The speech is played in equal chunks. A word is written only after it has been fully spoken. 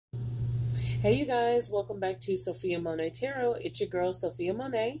Hey you guys, welcome back to Sophiamonay Tarot. It's your girl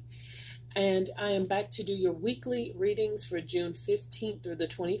Sophiamonay, and I am back to do your weekly readings for June 15th through the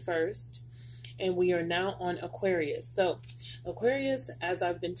 21st, and we are now on Aquarius. So Aquarius, as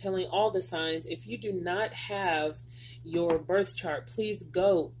I've been telling all the signs, if you do not have your birth chart, please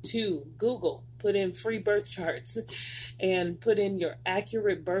go to Google, put in free birth charts, and put in your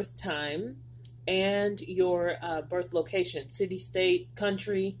accurate birth time and your birth location, city, state,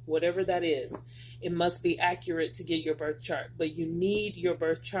 country, whatever that is. It must be accurate to get your birth chart, but you need your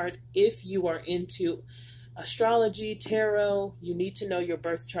birth chart if you are into astrology, tarot. You need to know your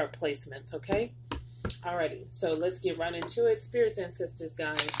birth chart placements, okay? Alrighty, so let's get right into it. Spirits, ancestors,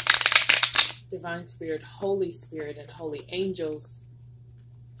 guys, divine spirit, Holy Spirit, and holy angels,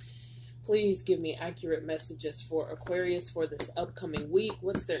 please give me accurate messages for Aquarius for this upcoming week.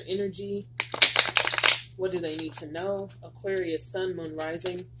 What's their energy? What do they need to know? Aquarius, Sun, Moon,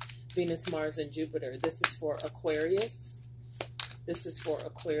 Rising, Venus, Mars, and Jupiter. This is for Aquarius. This is for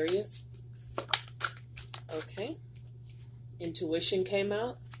Aquarius. Okay. Intuition came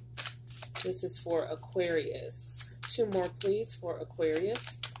out. This is for Aquarius. Two more, please, for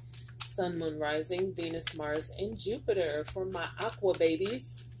Aquarius. Sun, Moon, Rising, Venus, Mars, and Jupiter for my Aqua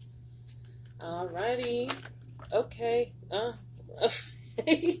babies. Alrighty. Okay.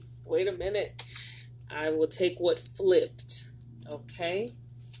 Wait a minute. I will take what flipped. Okay.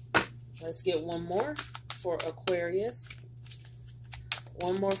 Let's get one more for Aquarius.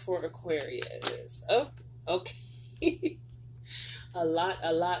 One more for Aquarius. Oh, okay. a lot.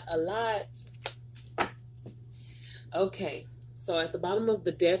 Okay. So at the bottom of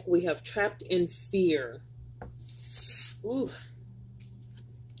the deck, we have trapped in fear. Ooh.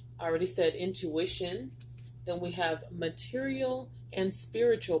 I already said intuition. Then we have material and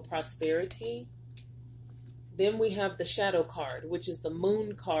spiritual prosperity. Then we have the shadow card, which is the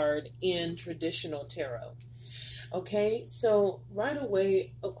moon card in traditional tarot. Okay, so right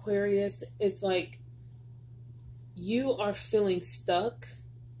away, Aquarius, it's like you are feeling stuck.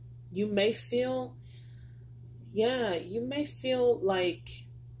 You may feel, you may feel like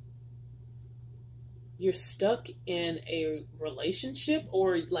you're stuck in a relationship,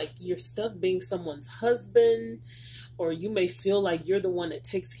 or like you're stuck being someone's husband. Or you may feel like you're the one that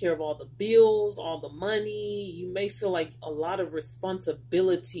takes care of all the bills, all the money. You may feel like a lot of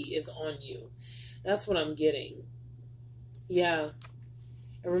responsibility is on you. That's what I'm getting. Yeah.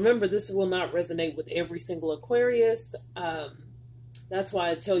 And remember, this will not resonate with every single Aquarius. That's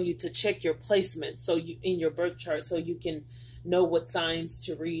why I tell you to check your placement in your birth chart so you can know what signs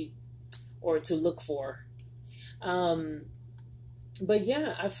to read or to look for. But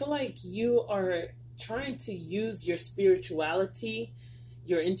yeah, I feel like you are trying to use your spirituality,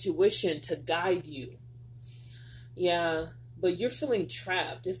 your intuition to guide you. Yeah, but you're feeling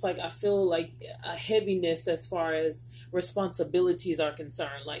trapped. It's like I feel like a heaviness as far as responsibilities are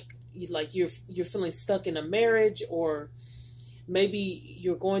concerned. Like you're feeling stuck in a marriage, or maybe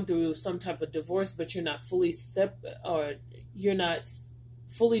you're going through some type of divorce, but you're not fully or you're not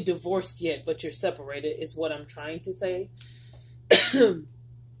fully divorced yet, but you're separated is what I'm trying to say.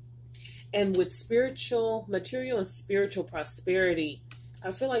 And with material and spiritual prosperity,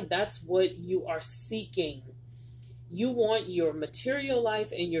 I feel like that's what you are seeking. You want your material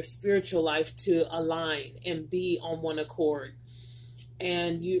life and your spiritual life to align and be on one accord.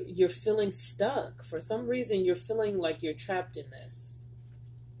 And you're feeling stuck. For some reason, you're feeling like you're trapped in this.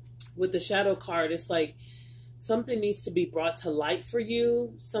 With the shadow card, it's like something needs to be brought to light for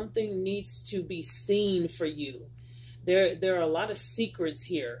you. Something needs to be seen for you. There are a lot of secrets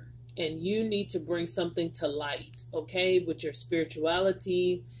here. And you need to bring something to light, okay, with your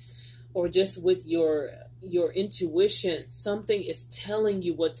spirituality or just with your intuition. Something is telling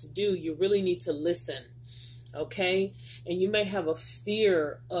you what to do. You really need to listen, okay? And you may have a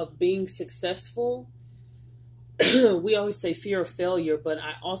fear of being successful. We always say fear of failure, but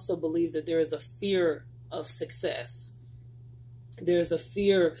I also believe that there is a fear of success. There's a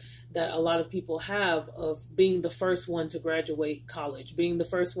fear that a lot of people have of being the first one to graduate college, being the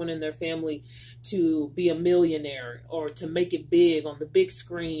first one in their family to be a millionaire, or to make it big on the big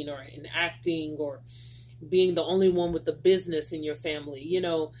screen, or in acting, or being the only one with the business in your family, you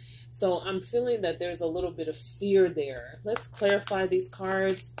know. So I'm feeling that there's a little bit of fear there. Let's clarify these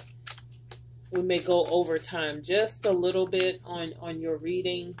cards. We may go over time just a little bit on your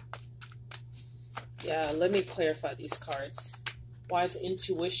reading. Yeah, let me clarify these cards. Why is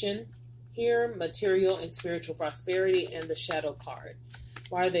intuition here? Material and spiritual prosperity, and the shadow card.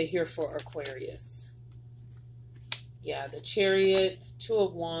 Why are they here for Aquarius? Yeah, the Chariot, Two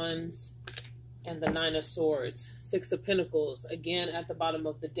of Wands, and the Nine of Swords. Six of Pentacles, again, at the bottom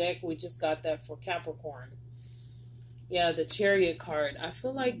of the deck. We just got that for Capricorn. Yeah, the Chariot card. I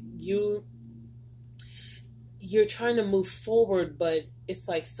feel like you're trying to move forward, but it's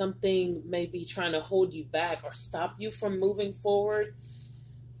like something may be trying to hold you back or stop you from moving forward.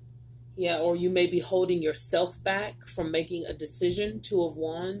 Yeah, or you may be holding yourself back from making a decision. Two of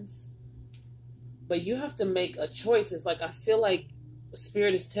Wands. But you have to make a choice. It's like I feel like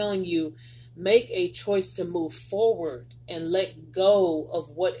Spirit is telling you, make a choice to move forward and let go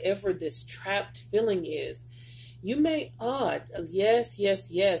of whatever this trapped feeling is. You may,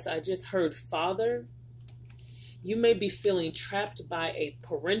 yes, I just heard Father. You may be feeling trapped by a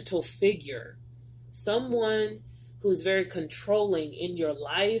parental figure. Someone who's very controlling in your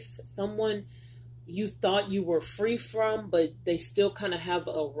life. Someone you thought you were free from, but they still kind of have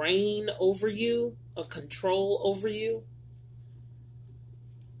a reign over you, a control over you.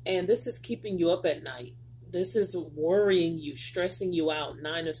 And this is keeping you up at night. This is worrying you, stressing you out.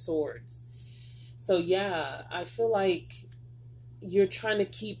 Nine of Swords. So yeah, I feel like you're trying to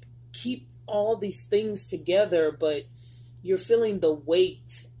keep all these things together, but you're feeling the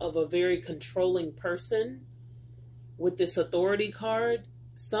weight of a very controlling person with this Authority card.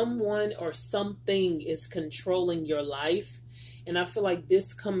 Someone or something is controlling your life. And I feel like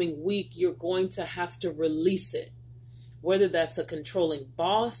this coming week, you're going to have to release it. Whether that's a controlling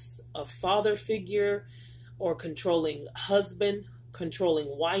boss, a father figure, or controlling husband,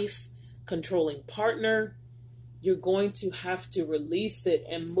 controlling wife, controlling partner, you're going to have to release it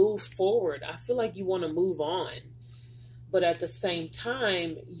and move forward. I feel like you want to move on. But at the same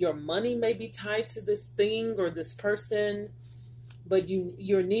time, your money may be tied to this thing or this person, but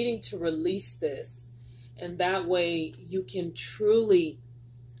you're needing to release this. And that way you can truly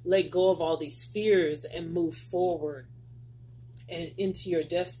let go of all these fears and move forward and into your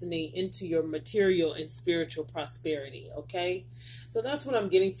destiny, into your material and spiritual prosperity. Okay. So that's what I'm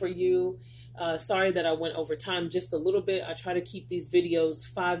getting for you. Sorry that I went over time just a little bit. I try to keep these videos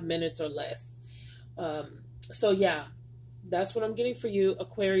 5 minutes or less. So yeah, that's what I'm getting for you,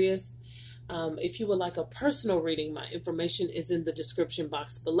 Aquarius. If you would like a personal reading, my information is in the description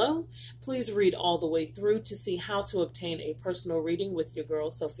box below. Please read all the way through to see how to obtain a personal reading with your girl,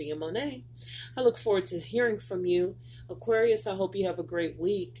 Sophiamonay. I look forward to hearing from you. Aquarius, I hope you have a great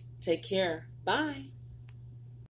week. Take care. Bye.